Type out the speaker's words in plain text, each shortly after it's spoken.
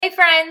Hey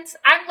friends,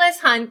 I'm Liz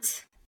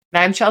Hunt.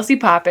 And I'm Chelsea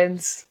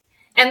Poppins.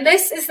 And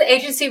this is the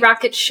Agency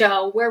Rocket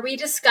Show, where we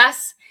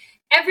discuss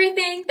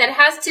everything that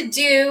has to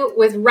do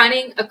with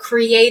running a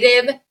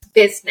creative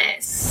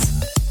business.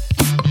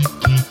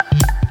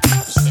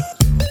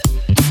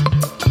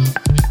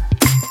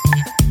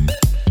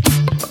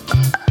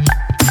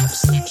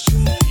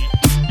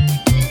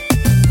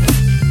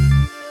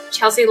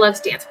 Chelsea loves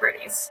dance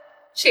parties.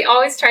 She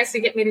always tries to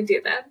get me to do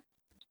them.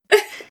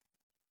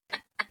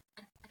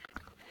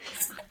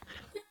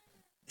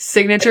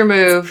 Signature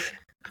move.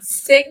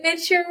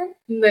 Signature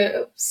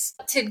moves.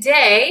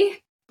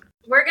 Today,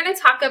 we're going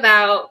to talk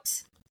about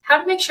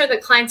how to make sure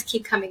that clients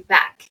keep coming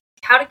back,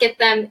 how to get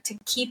them to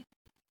keep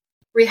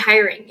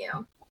rehiring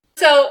you.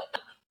 So,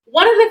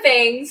 one of the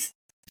things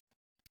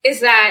is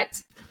that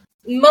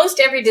most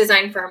every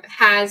design firm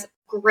has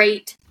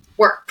great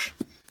work,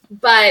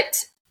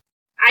 but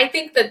I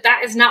think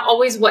that is not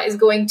always what is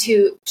going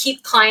to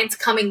keep clients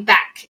coming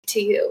back to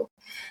you.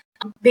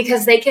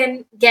 Because they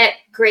can get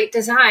great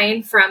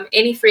design from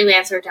any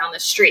freelancer down the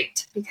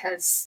street,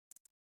 because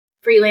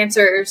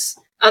freelancers,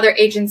 other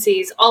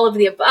agencies, all of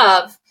the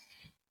above,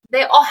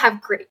 they all have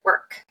great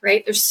work,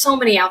 right? There's so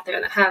many out there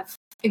that have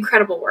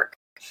incredible work.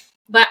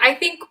 But I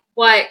think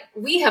what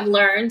we have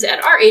learned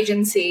at our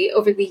agency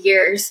over the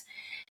years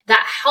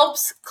that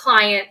helps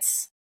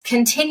clients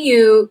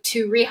continue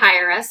to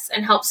rehire us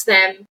and helps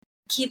them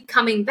keep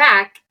coming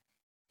back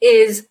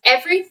is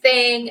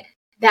everything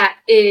that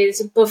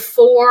is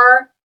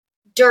before,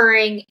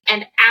 during,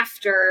 and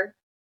after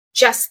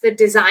just the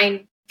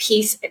design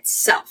piece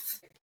itself.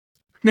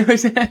 No,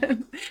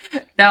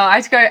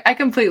 I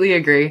completely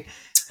agree.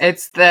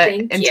 It's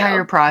the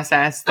entire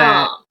process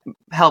that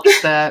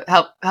helps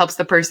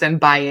the person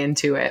buy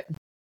into it.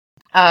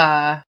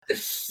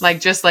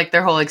 Just like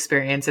their whole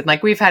experience. And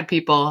like we've had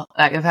people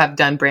that have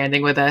done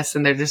branding with us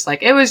and they're just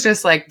like, it was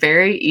just like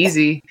very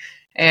easy.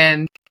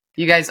 And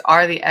you guys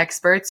are the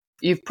experts.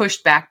 You've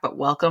pushed back, but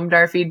welcomed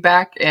our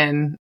feedback.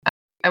 And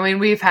I mean,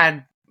 we've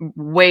had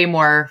way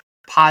more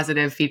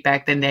positive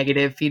feedback than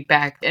negative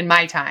feedback in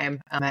my time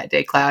at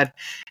DayCloud,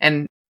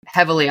 and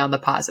heavily on the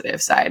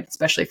positive side,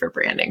 especially for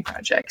branding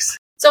projects.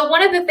 So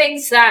one of the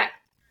things that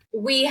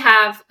we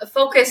have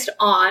focused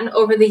on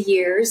over the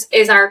years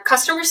is our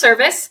customer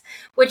service,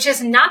 which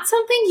is not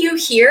something you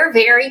hear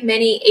very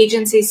many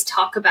agencies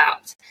talk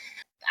about.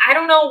 I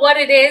don't know what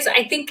it is.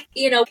 I think,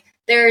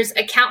 there's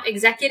account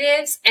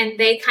executives and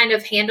they kind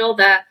of handle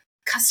the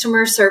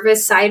customer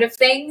service side of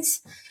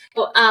things.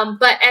 But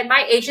at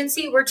my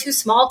agency, we're too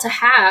small to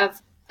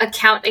have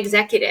account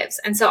executives.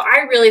 And so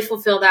I really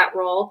fulfill that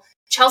role.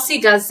 Chelsea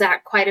does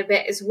that quite a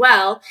bit as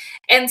well.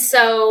 And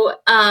so,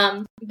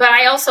 but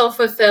I also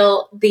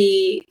fulfill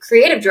the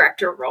creative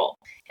director role.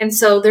 And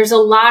so there's a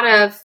lot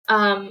of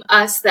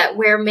us that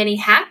wear many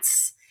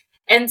hats.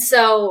 And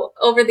so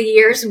over the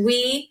years,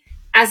 we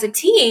as a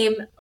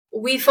team,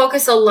 we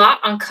focus a lot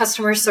on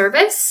customer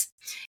service,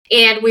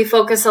 and we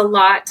focus a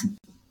lot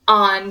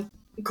on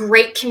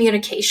great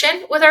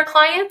communication with our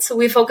clients.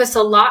 We focus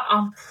a lot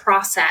on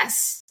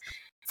process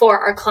for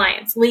our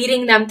clients,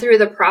 leading them through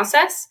the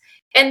process.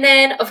 And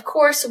then, of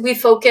course, we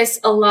focus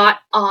a lot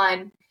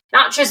on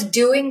not just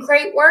doing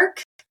great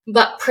work,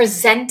 but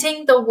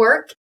presenting the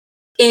work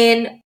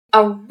in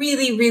a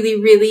really, really,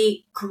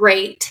 really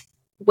great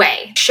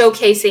way,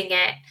 showcasing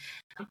it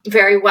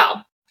very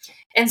well.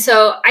 And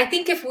so I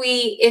think if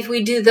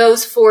we do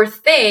those four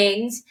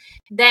things,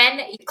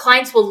 then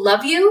clients will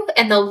love you,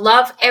 and they'll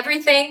love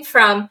everything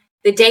from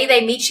the day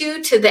they meet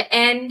you to the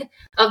end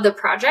of the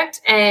project,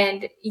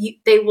 and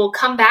they will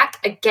come back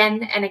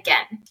again and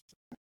again.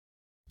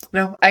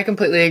 No, I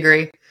completely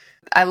agree.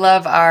 I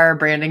love our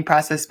branding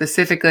process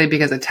specifically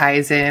because it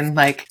ties in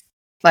like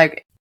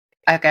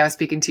I was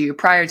speaking to you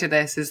prior to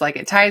this, is like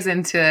it ties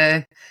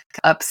into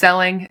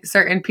upselling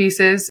certain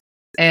pieces,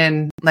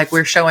 and like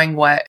we're showing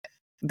what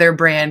their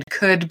brand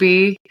could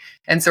be.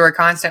 And so we're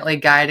constantly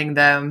guiding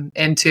them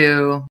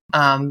into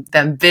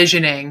them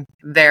visioning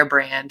their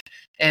brand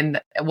and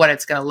what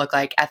it's going to look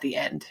like at the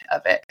end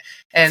of it.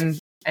 And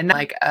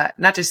like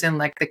not just in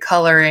like the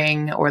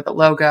coloring or the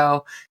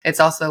logo, it's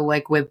also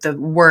like with the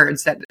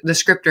words, that the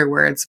descriptor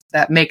words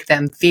that make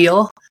them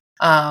feel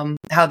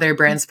how their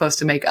brand's supposed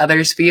to make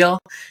others feel.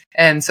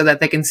 And so that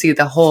they can see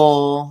the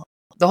whole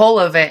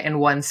of it in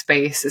one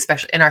space,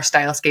 especially in our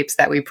stylescapes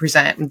that we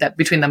present, that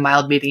between the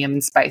mild, medium,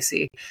 and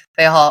spicy,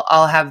 they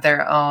all have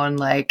their own,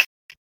 like,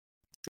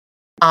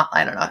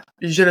 I don't know,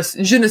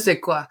 je ne sais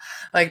quoi.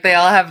 Like they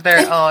all have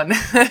their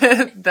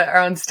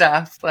own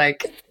stuff,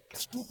 like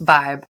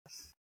vibe.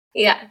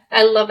 Yeah,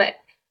 I love it.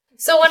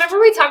 So whenever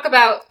we talk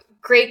about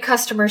great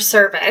customer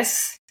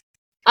service,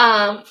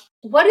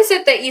 what is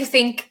it that you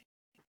think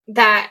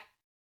that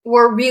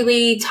we're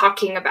really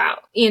talking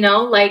about?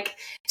 Like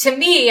to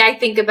me, I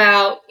think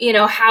about,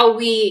 how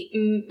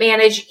we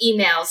manage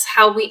emails,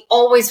 how we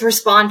always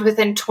respond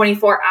within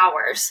 24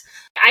 hours.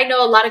 I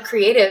know a lot of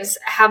creatives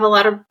have a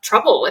lot of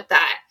trouble with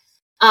that.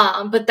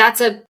 But that's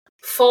a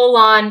full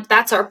on,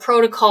 that's our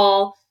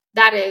protocol.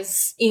 That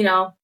is,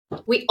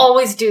 we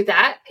always do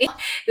that.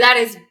 That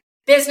is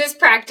business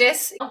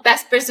practice,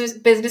 best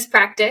business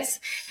practice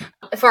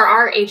for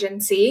our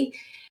agency.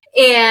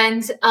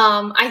 And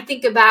I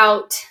think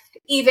about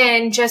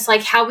even just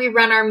like how we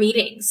run our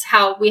meetings,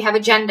 how we have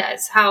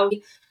agendas, how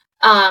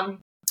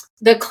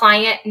the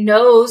client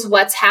knows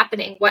what's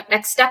happening, what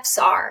next steps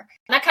are.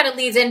 And that kind of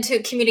leads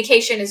into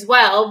communication as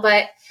well.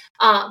 But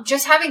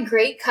just having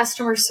great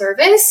customer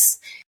service,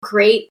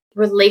 great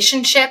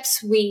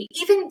relationships, we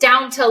even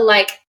down to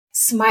like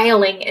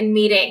smiling in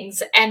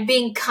meetings and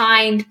being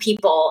kind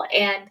people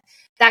and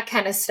that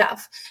kind of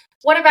stuff.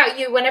 What about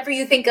you? Whenever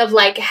you think of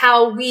like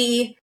how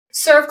we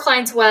serve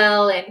clients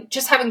well and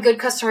just having good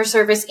customer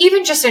service,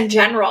 even just in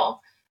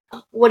general,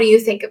 what do you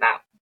think about?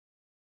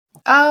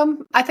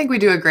 I think we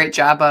do a great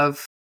job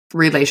of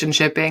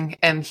relationshiping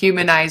and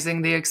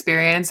humanizing the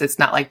experience. It's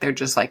not like they're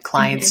just like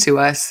clients to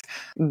us.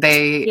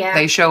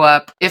 They show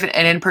up if an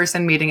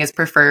in-person meeting is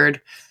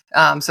preferred,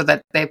 so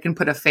that they can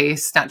put a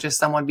face, not just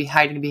someone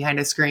hiding behind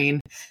a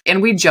screen.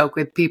 And we joke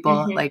with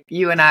people like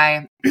you and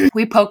I,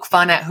 we poke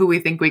fun at who we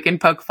think we can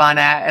poke fun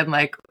at and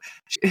like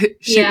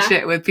shoot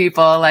shit with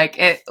people.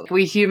 Like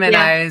we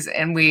humanize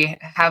and we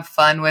have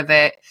fun with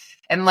it.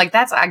 And like,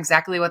 that's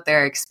exactly what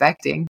they're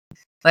expecting.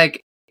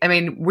 Like, I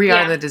mean, we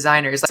are the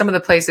designers. Some of the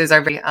places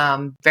are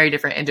very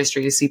different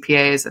industries,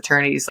 CPAs,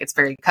 attorneys. It's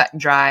very cut and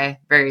dry,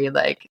 very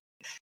like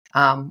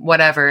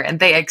whatever. And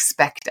they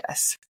expect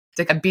us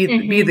to be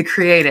the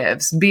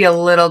creatives, be a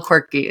little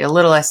quirky, a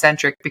little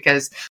eccentric,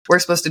 because we're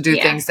supposed to do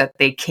things that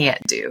they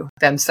can't do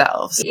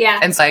themselves. Yeah.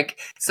 And it's like,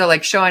 so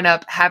like showing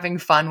up, having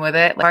fun with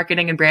it, like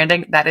marketing and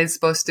branding, that is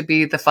supposed to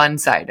be the fun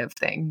side of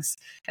things.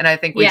 And I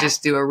think we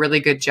just do a really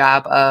good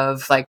job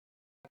of like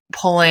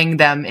pulling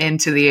them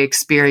into the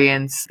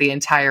experience the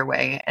entire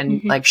way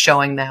and like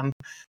showing them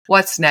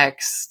what's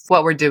next,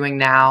 what we're doing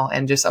now,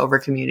 and just over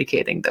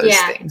communicating those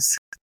things.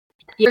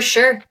 For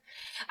sure.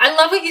 I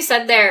love what you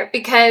said there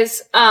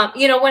because,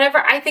 whenever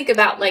I think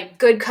about like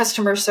good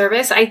customer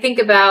service, I think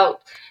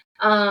about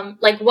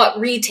like what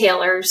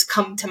retailers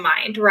come to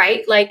mind,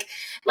 right? Like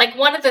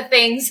one of the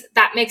things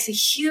that makes a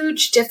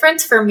huge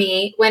difference for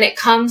me when it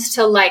comes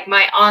to like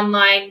my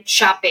online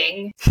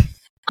shopping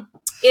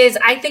is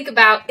I think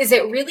about, is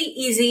it really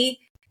easy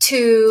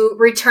to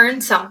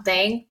return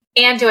something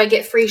and do I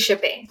get free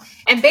shipping?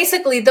 And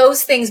basically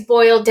those things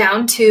boil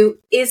down to,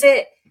 is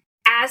it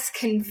as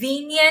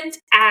convenient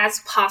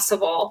as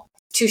possible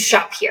to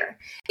shop here?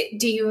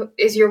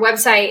 Is your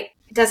website,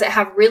 does it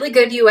have really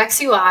good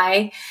UX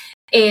UI?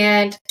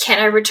 And can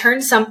I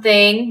return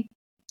something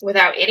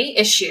without any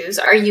issues?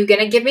 Are you going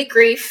to give me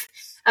grief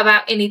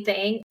about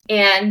anything?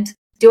 And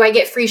do I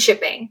get free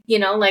shipping?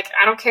 Like,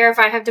 I don't care if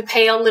I have to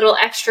pay a little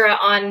extra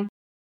on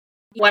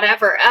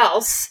whatever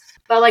else,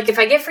 but like, if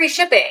I get free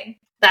shipping,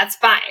 that's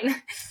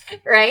fine.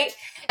 Right?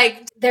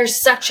 Like, there's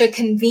such a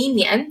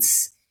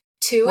convenience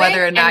to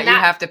whether or not you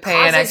have to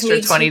pay an extra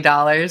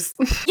 $20.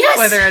 Yes.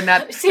 Whether or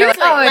not,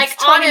 seriously, it's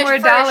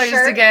 $20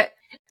 more to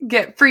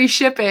get free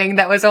shipping.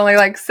 That was only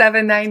like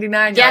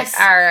 $7.99. Yes.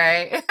 Like, all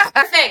right.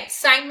 Perfect.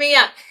 Sign me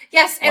up.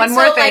 Yes. And one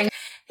more thing. Like,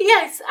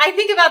 yes, I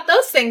think about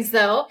those things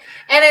though.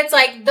 And it's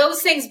like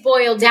those things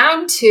boil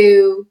down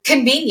to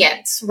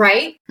convenience,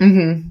 right?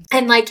 Mm-hmm.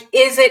 And like,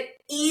 is it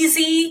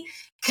easy,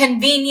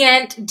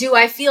 convenient? Do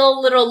I feel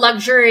a little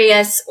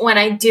luxurious when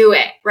I do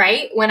it,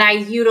 right? When I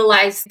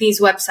utilize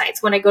these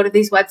websites, when I go to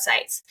these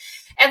websites.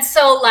 And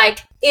so like,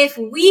 if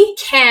we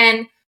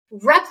can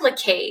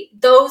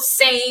replicate those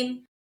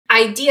same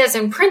ideas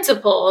and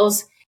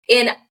principles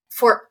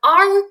for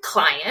our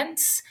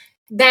clients,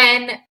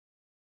 then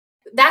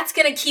that's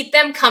going to keep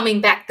them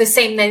coming back the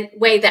same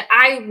way that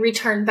I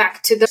return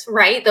back to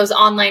those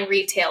online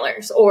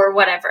retailers or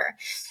whatever.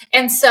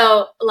 And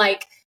so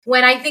like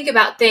when I think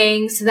about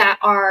things that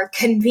are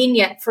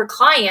convenient for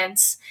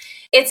clients,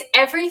 it's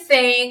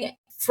everything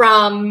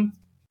from,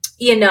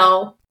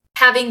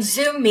 having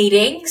Zoom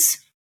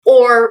meetings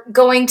or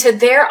going to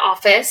their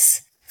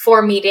office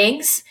for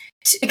meetings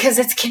because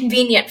it's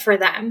convenient for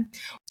them,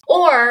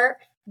 or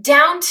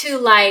down to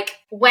like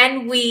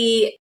when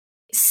we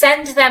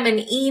send them an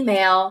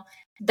email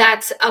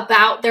that's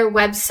about their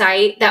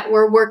website that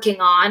we're working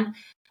on.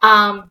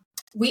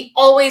 We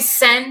always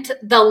send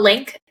the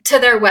link to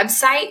their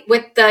website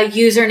with the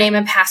username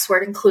and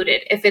password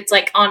included, if it's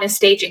like on a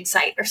staging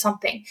site or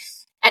something.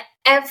 At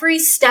every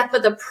step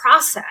of the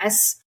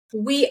process,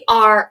 we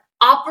are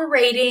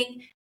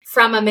operating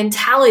from a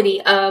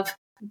mentality of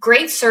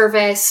great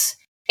service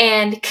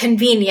and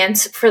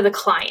convenience for the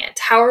client.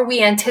 How are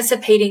we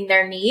anticipating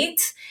their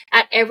needs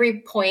at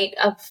every point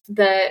of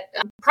the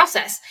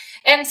process?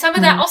 And some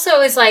of that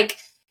also is like,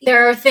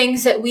 there are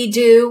things that we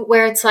do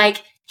where it's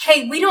like,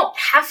 hey, we don't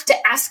have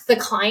to ask the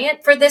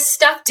client for this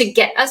stuff to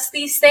get us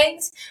these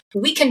things.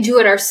 We can do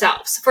it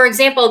ourselves. For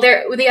example,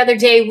 the other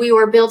day we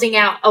were building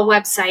out a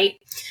website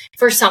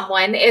for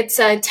someone. It's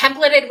a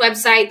templated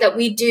website that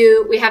we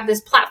do. We have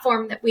this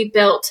platform that we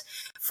built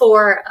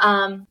for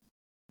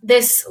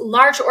this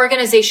large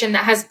organization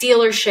that has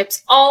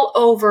dealerships all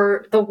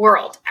over the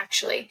world,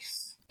 actually.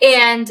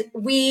 And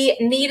we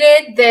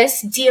needed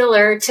this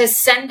dealer to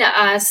send to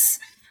us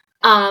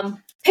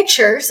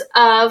pictures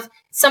of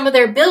some of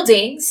their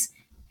buildings,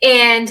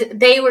 and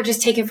they were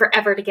just taking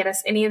forever to get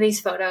us any of these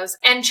photos.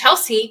 And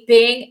Chelsea,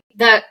 being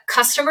the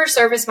customer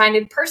service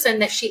minded person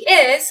that she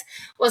is,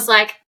 was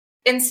like,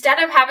 instead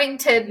of having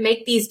to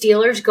make these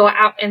dealers go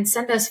out and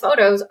send us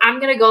photos, I'm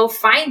going to go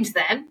find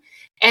them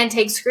and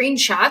take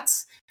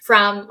screenshots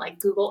from like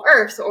Google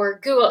Earth or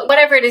Google,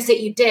 whatever it is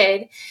that you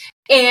did.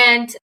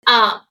 And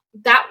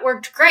that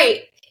worked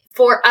great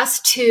for us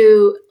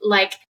to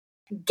like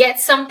get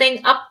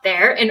something up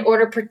there in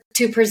order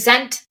to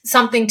present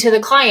something to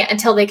the client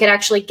until they could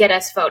actually get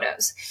us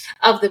photos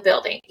of the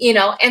building, you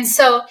know? And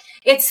so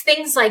it's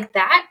things like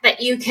that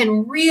that you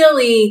can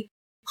really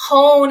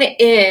hone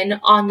in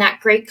on that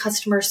great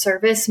customer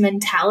service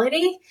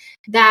mentality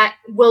that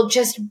will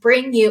just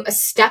bring you a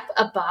step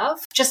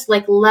above, just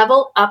like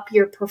level up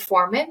your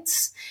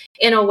performance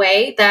in a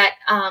way that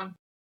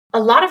a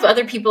lot of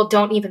other people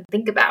don't even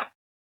think about.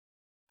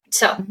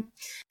 So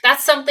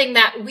that's something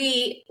that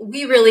we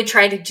really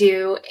try to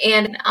do.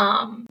 And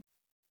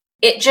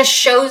it just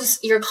shows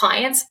your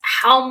clients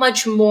how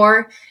much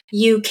more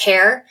you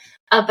care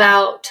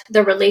about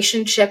the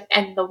relationship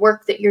and the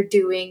work that you're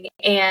doing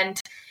and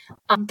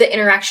the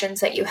interactions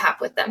that you have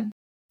with them.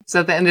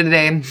 So at the end of the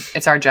day,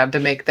 it's our job to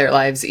make their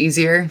lives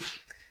easier,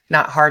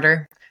 not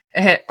harder,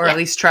 or at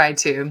least try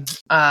to.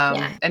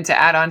 And to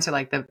add on to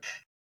like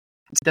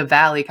the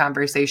Valley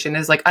conversation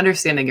is like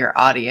understanding your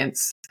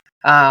audience.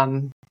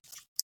 I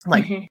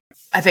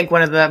think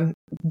one of the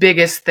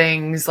biggest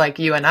things like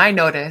you and I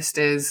noticed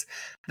is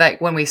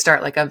that when we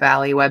start like a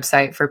Valley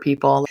website for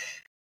people,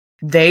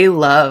 they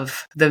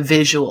love the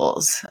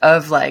visuals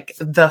of like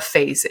the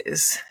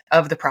phases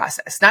of the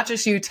process, not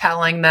just you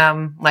telling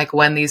them like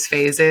when these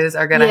phases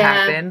are going to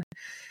happen,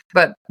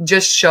 but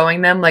just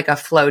showing them like a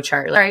flow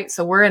chart. All right.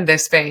 So we're in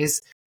this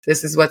phase.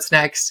 This is what's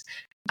next.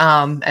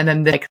 And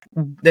then like,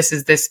 this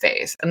is this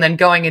phase, and then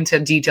going into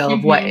detail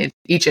of what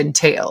each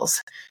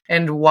entails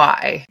and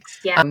why.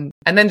 And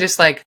then just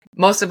like,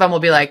 most of them will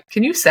be like,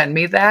 can you send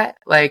me that?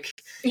 Like,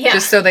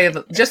 just so they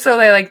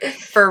like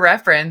for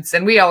reference.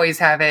 And we always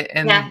have it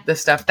in the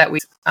stuff that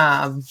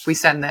we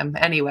send them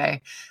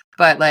anyway.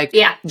 But like,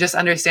 just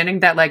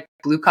understanding that like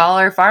blue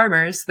collar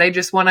farmers, they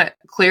just want a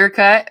clear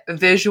cut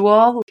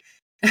visual.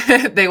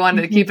 They want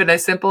to keep it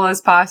as simple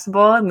as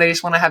possible. And they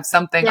just want to have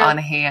something on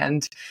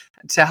hand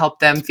to help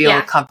them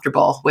feel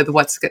comfortable with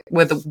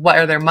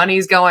where their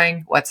money's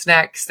going, what's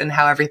next, and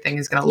how everything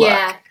is going to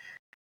look.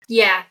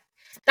 Yeah.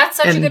 That's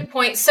such a good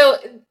point. So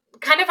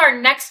kind of our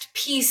next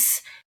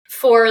piece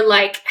for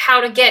like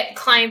how to get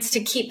clients to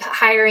keep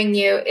hiring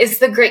you is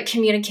the great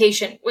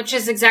communication, which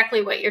is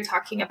exactly what you're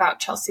talking about,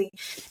 Chelsea.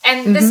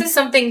 And this is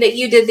something that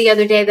you did the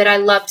other day that I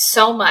loved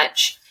so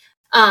much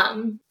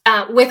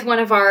with one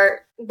of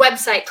our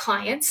website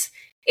clients.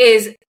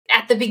 Is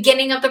at the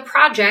beginning of the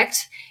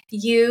project,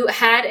 you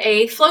had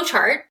a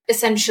flowchart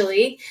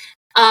essentially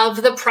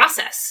of the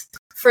process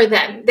for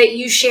them that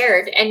you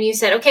shared. And you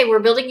said, okay, we're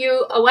building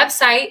you a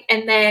website.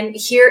 And then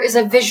here is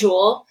a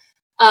visual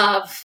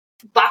of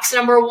box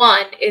number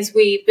 1 is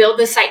we build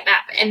the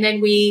sitemap, and then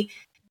we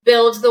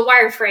build the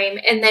wireframe,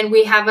 and then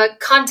we have a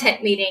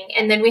content meeting,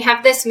 and then we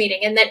have this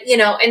meeting. And then, you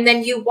know, and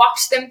then you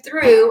walked them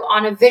through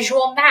on a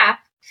visual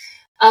map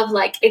of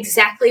like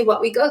exactly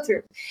what we go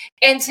through.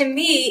 And to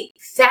me,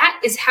 that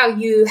is how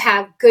you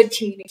have good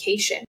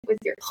communication with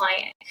your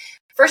client.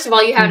 First of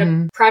all, you had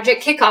a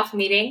project kickoff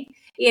meeting,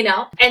 you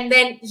know, and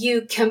then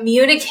you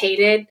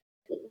communicated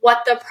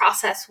what the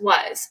process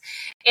was.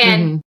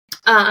 And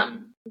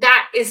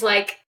that is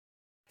like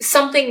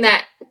something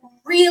that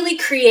really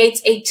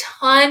creates a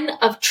ton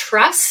of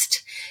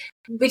trust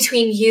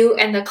between you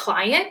and the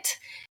client,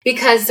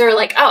 because they're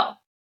like, oh,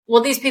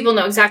 well, these people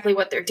know exactly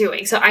what they're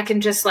doing. So I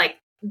can just like,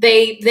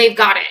 they've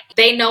got it.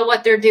 They know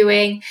what they're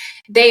doing.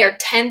 They are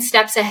 10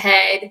 steps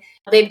ahead.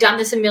 They've done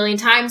this a million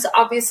times,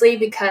 obviously,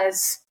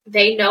 because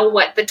they know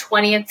what the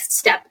 20th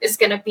step is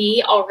going to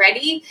be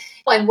already.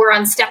 And we're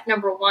on step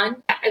number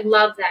 1. I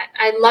love that.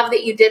 I love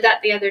that you did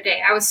that the other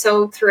day. I was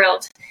so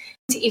thrilled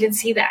to even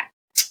see that.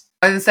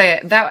 I was going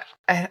to say that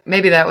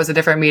maybe that was a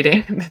different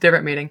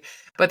meeting,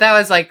 but that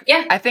was like,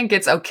 I think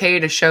it's okay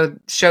to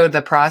show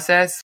the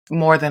process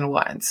more than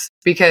once,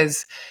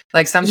 because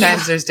like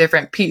sometimes there's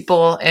different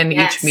people in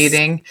each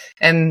meeting.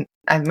 And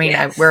I mean,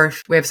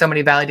 we have so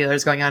many Valley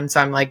dealers going on,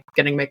 so I'm like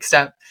getting mixed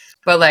up.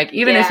 But like,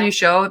 even if you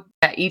show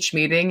at each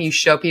meeting, you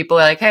show people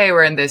like, hey,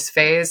 we're in this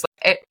phase.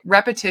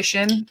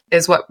 Repetition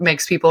is what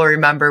makes people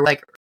remember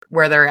like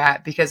where they're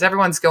at, because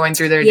everyone's going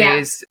through their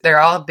days. They're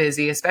all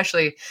busy,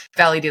 especially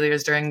Valley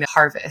dealers during the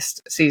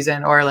harvest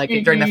season or like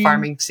during the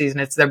farming season.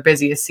 It's their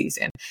busiest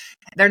season.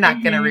 They're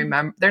not going to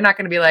remember. They're not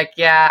going to be like,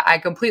 yeah, I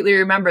completely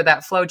remember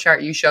that flow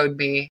chart you showed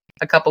me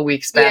a couple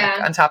weeks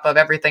back on top of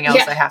everything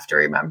else I have to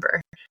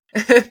remember.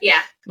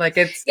 Like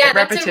it's repetition.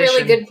 That's a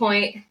really good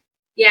point.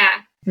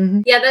 Yeah,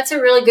 that's a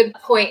really good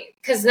point,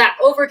 because that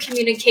over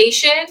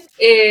communication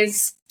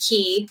is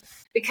key,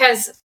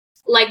 because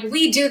like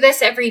we do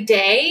this every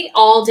day,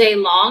 all day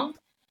long.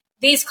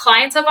 These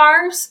clients of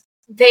ours,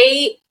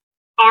 they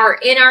are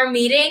in our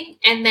meeting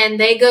and then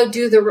they go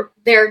do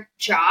their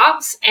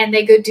jobs and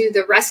they go do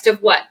the rest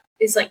of what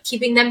is like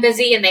keeping them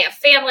busy, and they have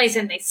families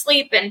and they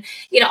sleep and,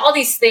 all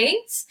these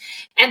things.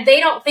 And they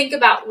don't think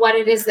about what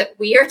it is that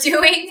we are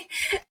doing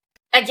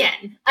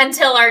again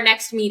until our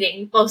next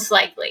meeting, most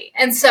likely.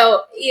 And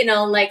so,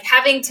 like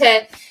having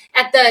to,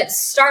 at the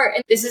start,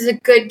 and this is a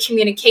good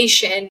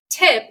communication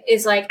tip,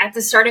 is like at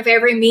the start of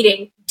every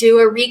meeting, do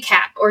a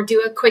recap or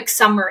do a quick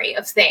summary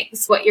of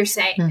things. What you're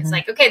saying is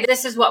like, okay,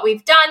 this is what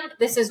we've done,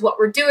 this is what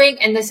we're doing,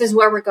 and this is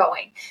where we're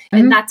going.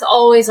 And that's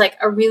always like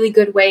a really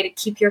good way to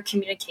keep your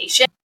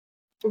communication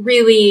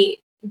really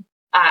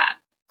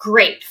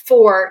great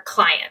for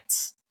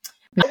clients.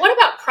 What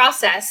about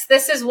process?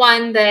 This is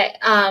one that,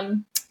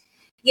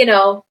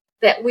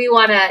 that we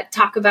want to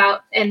talk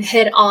about and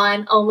hit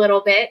on a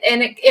little bit.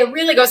 And it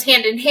really goes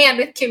hand in hand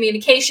with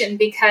communication,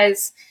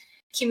 because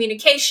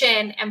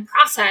communication and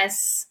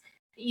process,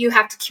 you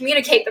have to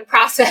communicate the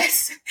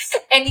process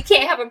and you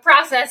can't have a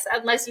process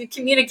unless you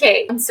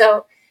communicate. And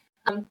so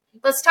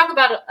let's talk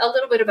about a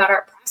little bit about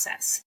our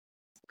process.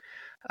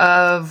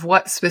 Of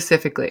what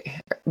specifically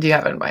do you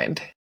have in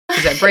mind?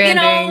 Is that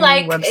branding,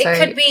 website? It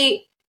could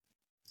be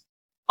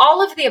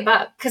all of the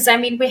above. Because,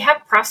 we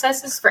have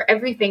processes for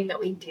everything that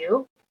we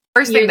do.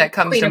 First thing that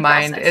comes to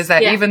mind is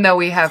that even though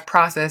we have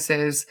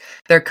processes,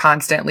 they're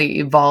constantly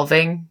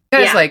evolving.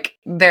 Because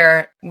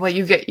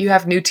you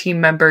have new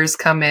team members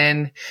come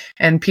in,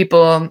 and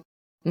people,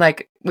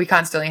 like, we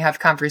constantly have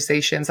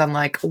conversations on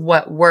like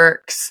what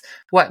works,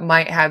 what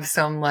might have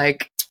some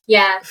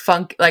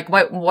funk, like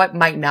what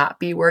might not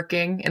be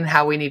working and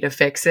how we need to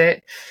fix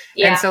it.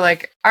 And so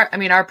like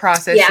our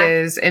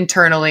processes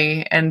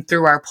internally and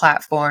through our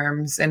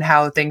platforms and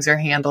how things are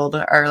handled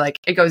are like,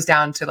 it goes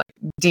down to like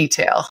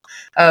detail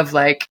of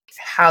like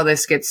how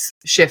this gets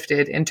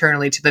shifted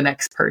internally to the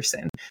next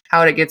person,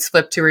 how it gets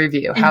flipped to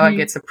review, how it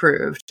gets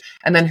approved,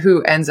 and then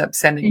who ends up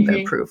sending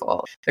the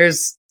approval.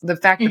 There's the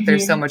fact that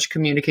there's so much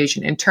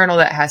communication internal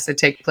that has to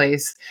take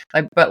place.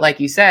 But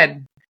like you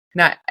said,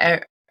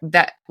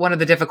 that one of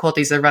the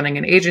difficulties of running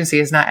an agency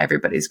is not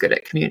everybody's good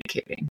at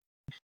communicating.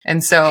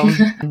 And so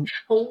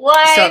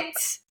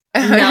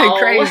No.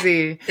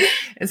 Crazy.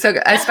 And so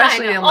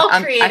especially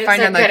I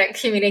find I'm good at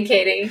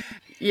communicating.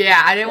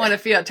 Yeah, I didn't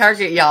want to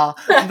target y'all,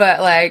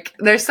 but like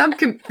there's been some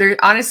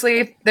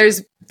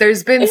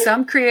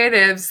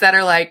creatives that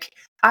are like,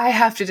 I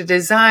have to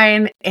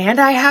design and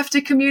I have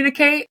to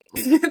communicate.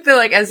 They're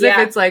like, as if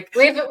it's like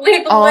we've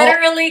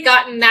literally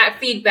gotten that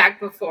feedback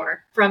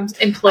before from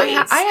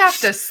employees. I have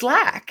to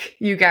Slack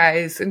you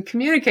guys and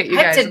communicate you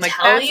guys. I'm like,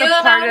 that's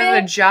a part of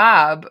the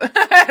job.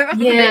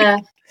 Yeah,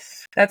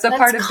 that's a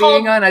part of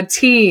being on a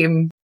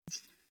team.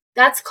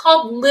 That's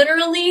called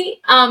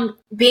literally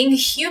being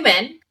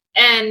human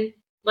and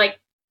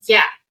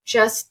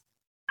just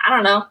I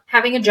don't know,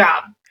 having a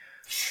job.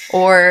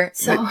 Or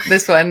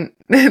this one's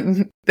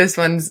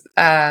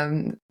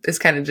is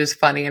kind of just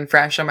funny and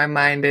fresh on my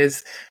mind,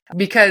 is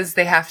because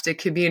they have to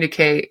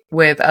communicate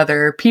with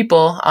other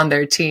people on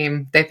their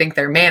team, they think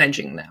they're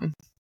managing them.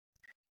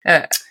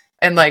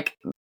 And like,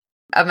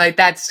 I'm like,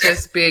 that's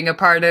just being a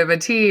part of a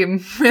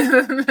team. I'm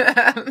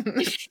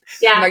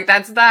like,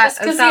 that's not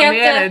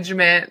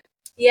management.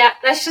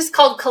 That's just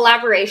called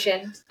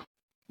collaboration.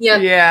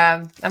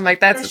 Yeah. I'm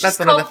like, that's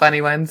one of the funny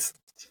ones.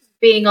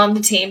 Being on the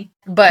team.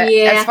 But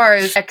as far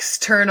as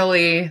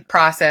externally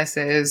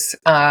processes,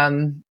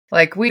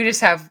 like we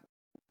just have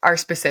our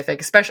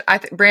specific, especially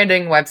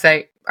branding,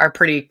 website are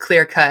pretty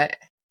clear cut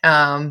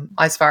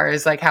as far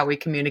as like how we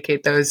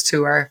communicate those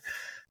to our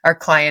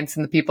clients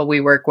and the people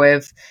we work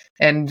with,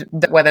 and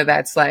whether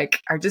that's like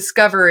our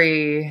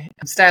discovery,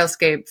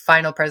 stylescape,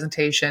 final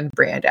presentation,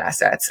 brand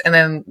assets, and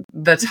then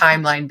the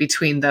timeline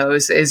between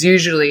those is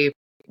usually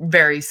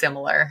very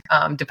similar,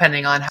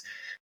 depending on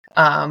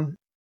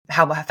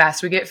how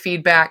fast we get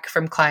feedback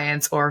from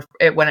clients, or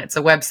when it's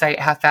a website,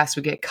 how fast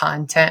we get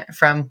content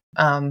from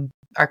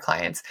our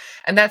clients.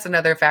 And that's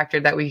another factor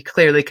that we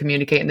clearly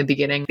communicate in the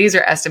beginning. These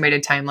are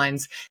estimated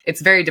timelines.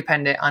 It's very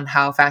dependent on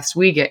how fast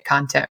we get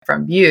content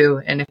from you.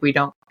 And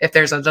if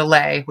there's a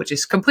delay, which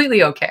is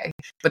completely okay,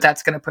 but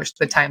that's going to push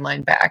the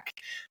timeline back.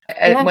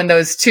 When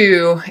those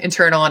two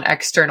internal and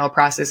external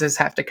processes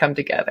have to come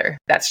together,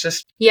 that's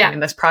just,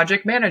 that's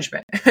project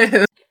management.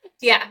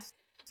 Yeah.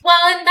 Well,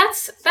 and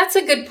that's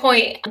a good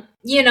point.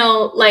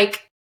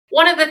 Like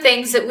one of the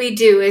things that we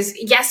do is,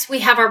 yes, we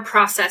have our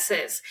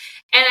processes,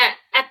 and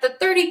at the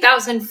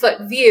 30,000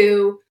 foot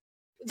view,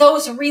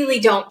 those really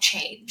don't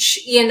change.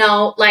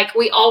 Like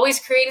we always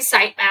create a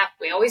sitemap,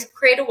 we always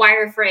create a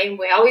wireframe,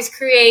 we always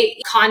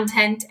create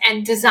content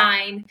and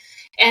design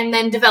and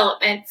then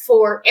development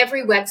for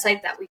every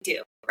website that we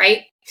do,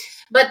 right?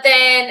 But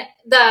then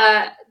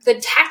the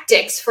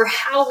tactics for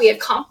how we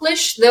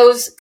accomplish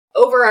those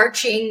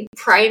overarching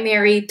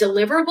primary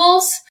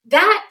deliverables,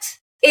 that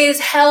is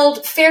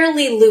held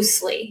fairly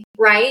loosely,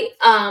 right?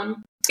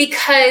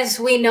 Because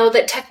we know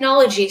that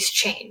technologies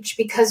change,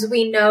 because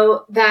we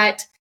know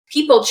that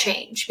people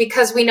change,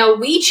 because we know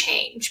we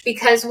change,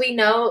 because we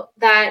know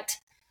that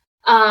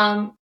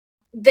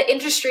the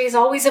industry is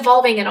always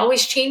evolving and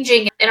always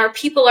changing, and our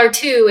people are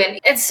too.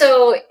 And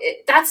so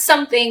that's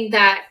something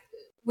that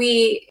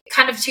we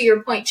kind of, to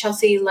your point,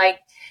 Chelsea, like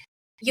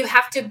you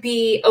have to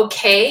be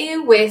okay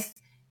with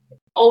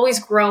always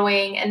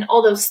growing and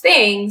all those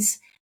things,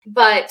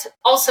 but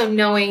also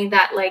knowing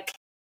that like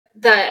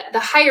the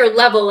higher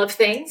level of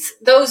things,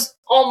 those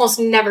almost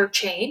never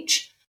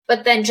change,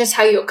 but then just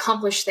how you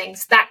accomplish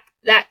things, that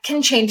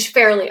can change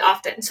fairly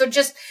often. So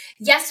just,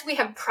 yes, we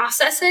have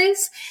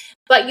processes,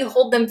 but you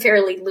hold them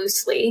fairly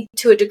loosely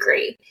to a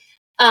degree.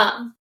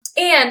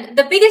 And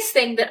the biggest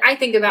thing that I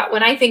think about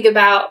when I think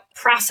about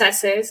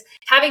processes,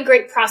 having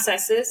great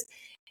processes,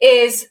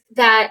 is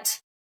that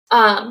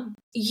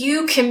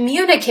you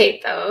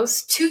communicate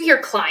those to your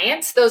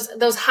clients,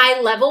 those high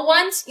level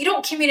ones. You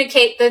don't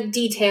communicate the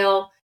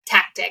detail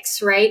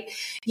tactics, right?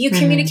 You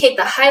communicate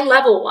the high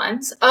level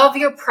ones of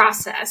your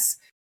process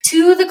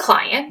to the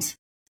client,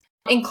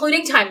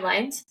 including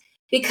timelines,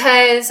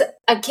 because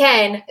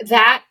again,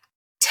 that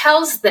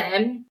tells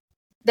them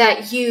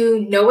that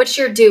you know what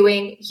you're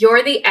doing,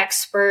 you're the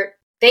expert,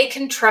 they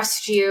can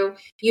trust you,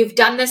 you've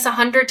done this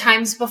 100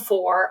 times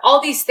before,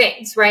 all these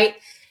things, right?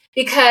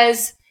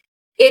 Because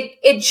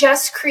it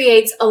just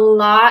creates a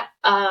lot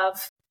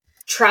of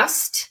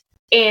trust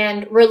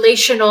and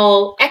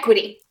relational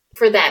equity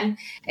for them.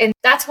 And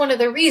that's one of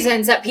the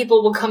reasons that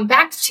people will come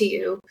back to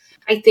you,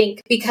 I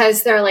think,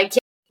 because they're like,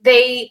 yeah,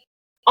 they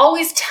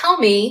always tell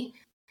me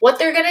what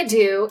they're going to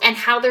do and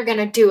how they're going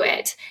to do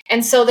it.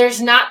 And so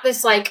there's not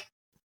this like,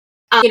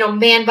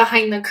 man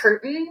behind the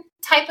curtain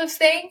type of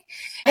thing.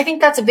 I think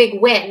that's a big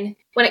win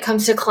when it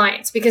comes to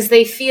clients because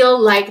they feel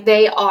like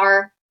they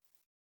are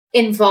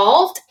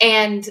involved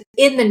and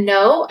in the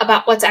know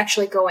about what's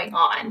actually going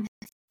on.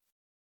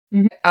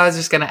 I was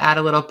just going to add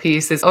a little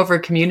piece is over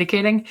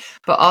communicating,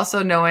 but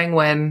also knowing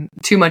when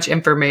too much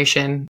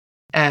information,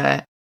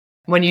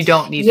 when you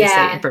don't need to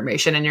say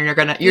information and you're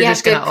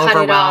just going to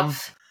overwhelm.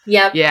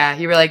 Yep. Yeah.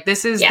 You were like,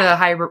 this is the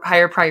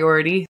higher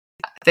priority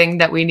thing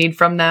that we need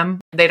from them.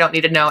 They don't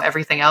need to know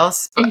everything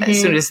else. But as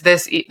soon as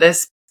this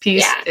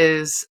piece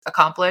is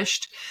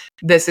accomplished,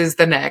 this is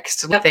the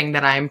next thing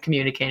that I'm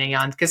communicating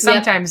on. Because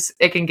sometimes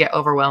it can get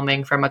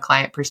overwhelming from a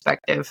client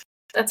perspective.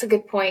 That's a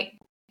good point.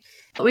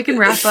 We can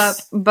wrap up,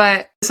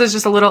 but this is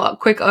just a little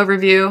quick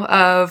overview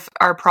of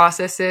our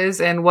processes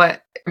and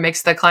what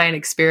makes the client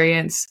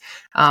experience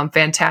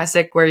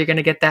fantastic, where you're going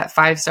to get that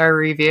 5-star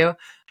review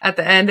at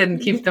the end and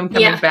keep them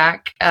coming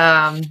back.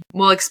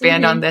 We'll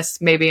expand on this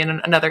maybe in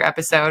another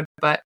episode,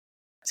 but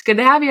it's good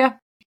to have you.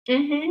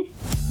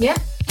 Yeah.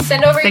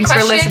 Send over your questions. Thanks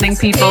for listening,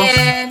 people.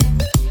 And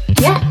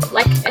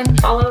like and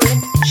follow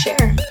and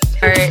share.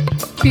 All right.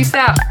 Peace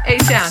out.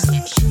 A-Town.